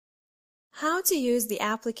How to use the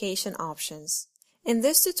application options. In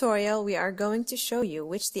this tutorial, we are going to show you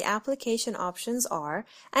which the application options are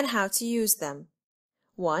and how to use them.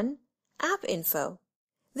 1. App Info.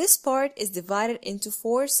 This part is divided into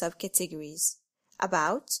 4 subcategories: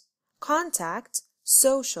 About, Contact,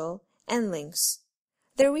 Social, and Links.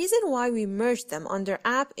 The reason why we merged them under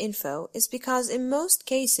App Info is because in most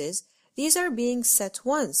cases, these are being set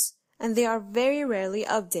once and they are very rarely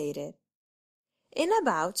updated. In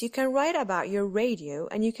About, you can write about your radio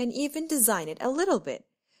and you can even design it a little bit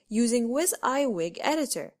using WYSIWYG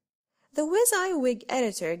Editor. The WYSIWYG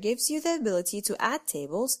Editor gives you the ability to add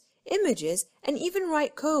tables, images, and even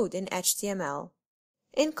write code in HTML.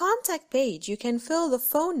 In Contact page, you can fill the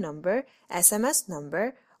phone number, SMS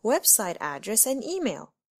number, website address, and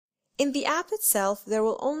email. In the app itself, there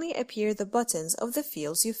will only appear the buttons of the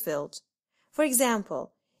fields you filled. For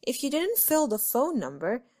example, if you didn't fill the phone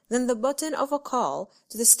number, then the button of a call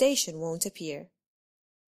to the station won't appear.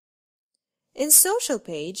 In Social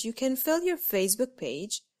page, you can fill your Facebook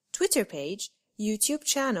page, Twitter page, YouTube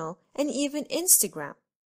channel, and even Instagram.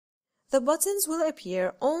 The buttons will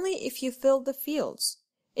appear only if you fill the fields.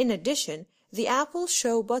 In addition, the app will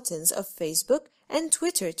show buttons of Facebook and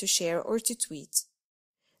Twitter to share or to tweet.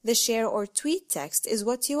 The share or tweet text is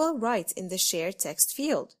what you will write in the share text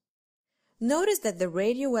field. Notice that the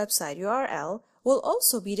radio website URL will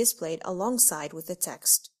also be displayed alongside with the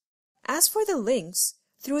text. As for the links,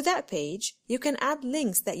 through that page, you can add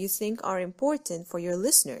links that you think are important for your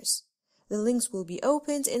listeners. The links will be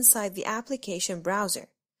opened inside the application browser,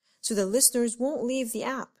 so the listeners won't leave the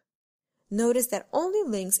app. Notice that only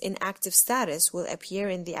links in active status will appear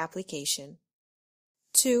in the application.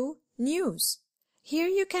 2. News. Here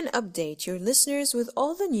you can update your listeners with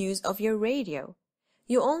all the news of your radio.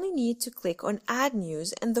 You only need to click on Add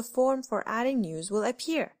News and the form for adding news will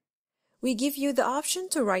appear. We give you the option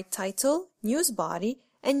to write title, news body,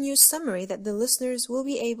 and news summary that the listeners will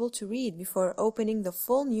be able to read before opening the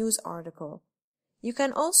full news article. You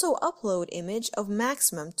can also upload image of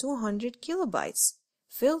maximum 200 kilobytes,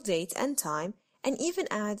 fill date and time, and even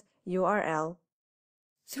add URL.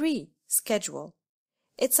 3. Schedule.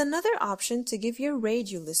 It's another option to give your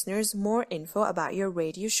radio listeners more info about your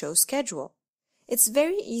radio show schedule. It's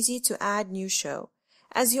very easy to add new show,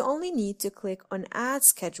 as you only need to click on Add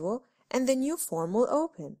Schedule and the new form will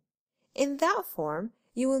open. In that form,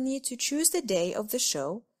 you will need to choose the day of the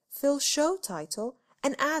show, fill show title,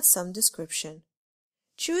 and add some description.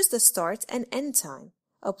 Choose the start and end time,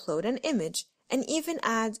 upload an image, and even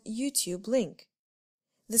add YouTube link.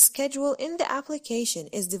 The schedule in the application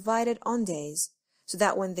is divided on days, so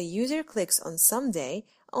that when the user clicks on some day,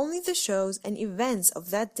 only the shows and events of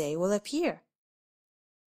that day will appear.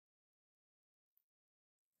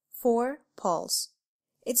 4. Polls.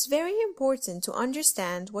 It's very important to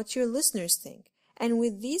understand what your listeners think, and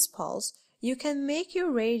with these polls, you can make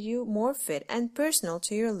your radio more fit and personal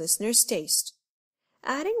to your listeners' taste.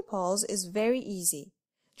 Adding polls is very easy.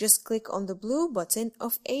 Just click on the blue button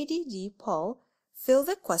of ADD poll, fill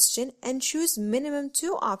the question, and choose minimum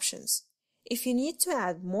 2 options. If you need to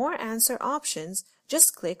add more answer options,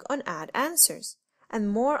 just click on Add Answers, and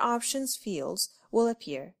more options fields will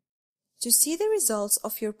appear. To see the results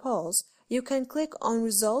of your polls, you can click on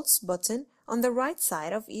Results button on the right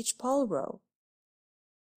side of each poll row.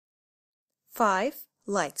 5.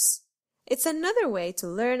 Likes. It's another way to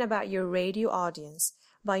learn about your radio audience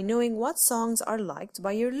by knowing what songs are liked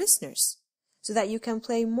by your listeners, so that you can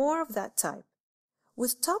play more of that type.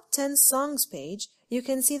 With Top 10 Songs page, you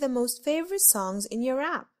can see the most favorite songs in your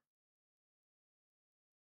app.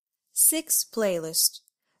 6. Playlist.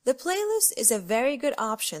 The playlist is a very good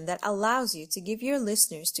option that allows you to give your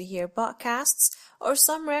listeners to hear podcasts or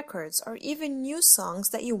some records or even new songs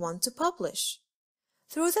that you want to publish.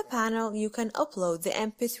 Through the panel, you can upload the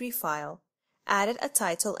MP3 file, add it a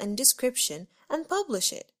title and description, and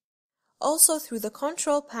publish it. Also, through the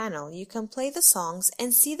control panel, you can play the songs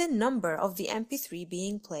and see the number of the MP3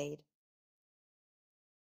 being played.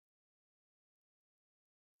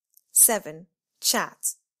 7.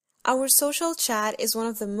 Chat. Our social chat is one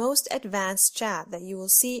of the most advanced chat that you will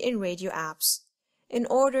see in radio apps. In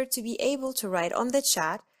order to be able to write on the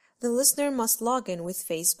chat, the listener must log in with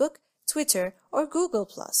Facebook, Twitter, or Google+.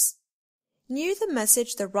 Near the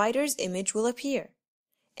message, the writer's image will appear.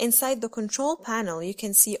 Inside the control panel, you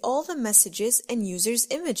can see all the messages and users'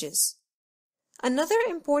 images. Another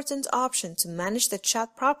important option to manage the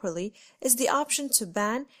chat properly is the option to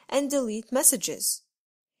ban and delete messages.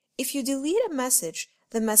 If you delete a message,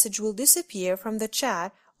 the message will disappear from the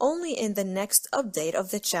chat only in the next update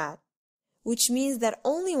of the chat, which means that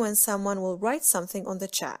only when someone will write something on the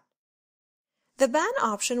chat. The ban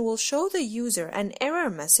option will show the user an error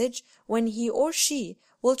message when he or she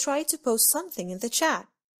will try to post something in the chat.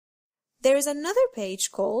 There is another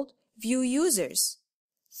page called View Users.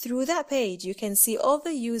 Through that page, you can see all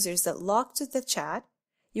the users that log to the chat.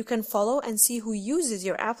 You can follow and see who uses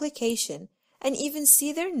your application and even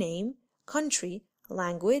see their name, country,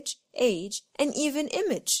 language, age, and even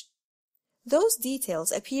image. Those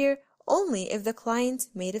details appear only if the client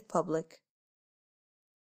made it public.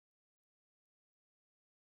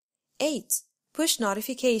 8. Push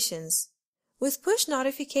notifications. With push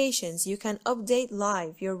notifications, you can update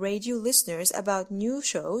live your radio listeners about new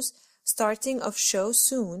shows, starting of show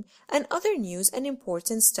soon, and other news and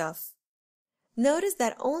important stuff. Notice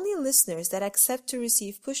that only listeners that accept to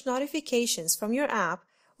receive push notifications from your app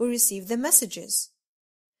will receive the messages.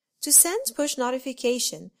 To send push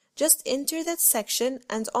notification, just enter that section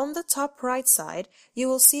and on the top right side, you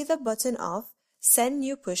will see the button of Send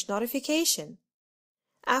New Push Notification.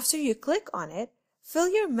 After you click on it, fill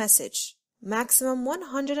your message, maximum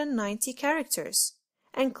 190 characters,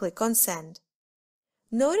 and click on Send.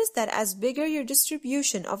 Notice that as bigger your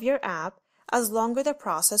distribution of your app, as longer the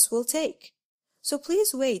process will take. So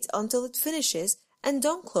please wait until it finishes and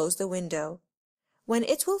don't close the window. When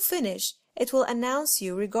it will finish, it will announce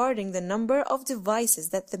you regarding the number of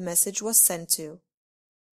devices that the message was sent to.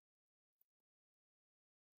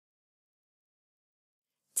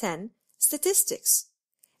 10. Statistics.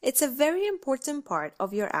 It's a very important part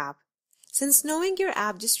of your app, since knowing your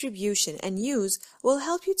app distribution and use will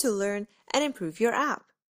help you to learn and improve your app.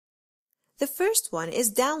 The first one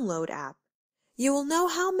is Download App. You will know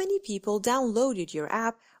how many people downloaded your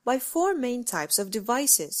app by 4 main types of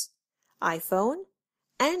devices: iPhone,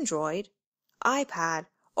 Android, iPad,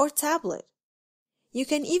 or tablet. You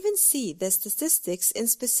can even see the statistics in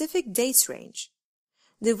specific dates range.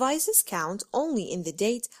 Devices count only in the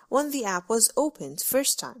date when the app was opened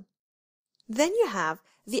first time. Then you have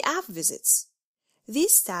the app visits.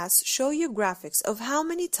 These stats show you graphics of how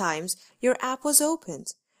many times your app was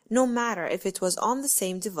opened, no matter if it was on the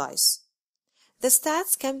same device. The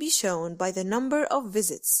stats can be shown by the number of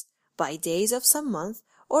visits, by days of some month,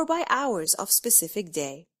 or by hours of specific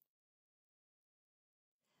day.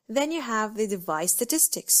 Then you have the device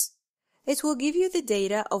statistics. It will give you the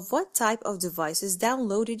data of what type of devices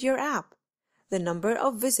downloaded your app, the number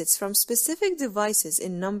of visits from specific devices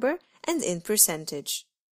in number and in percentage.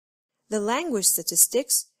 The language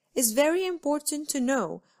statistics is very important to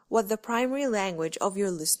know what the primary language of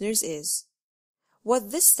your listeners is.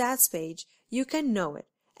 With this stats page, you can know it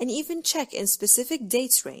and even check in specific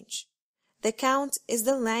dates range. The count is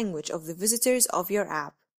the language of the visitors of your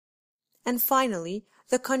app. And finally,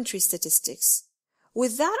 the country statistics.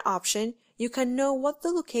 With that option, you can know what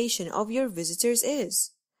the location of your visitors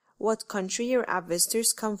is, what country your app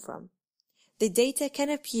visitors come from. The data can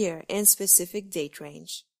appear in specific date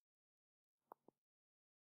range.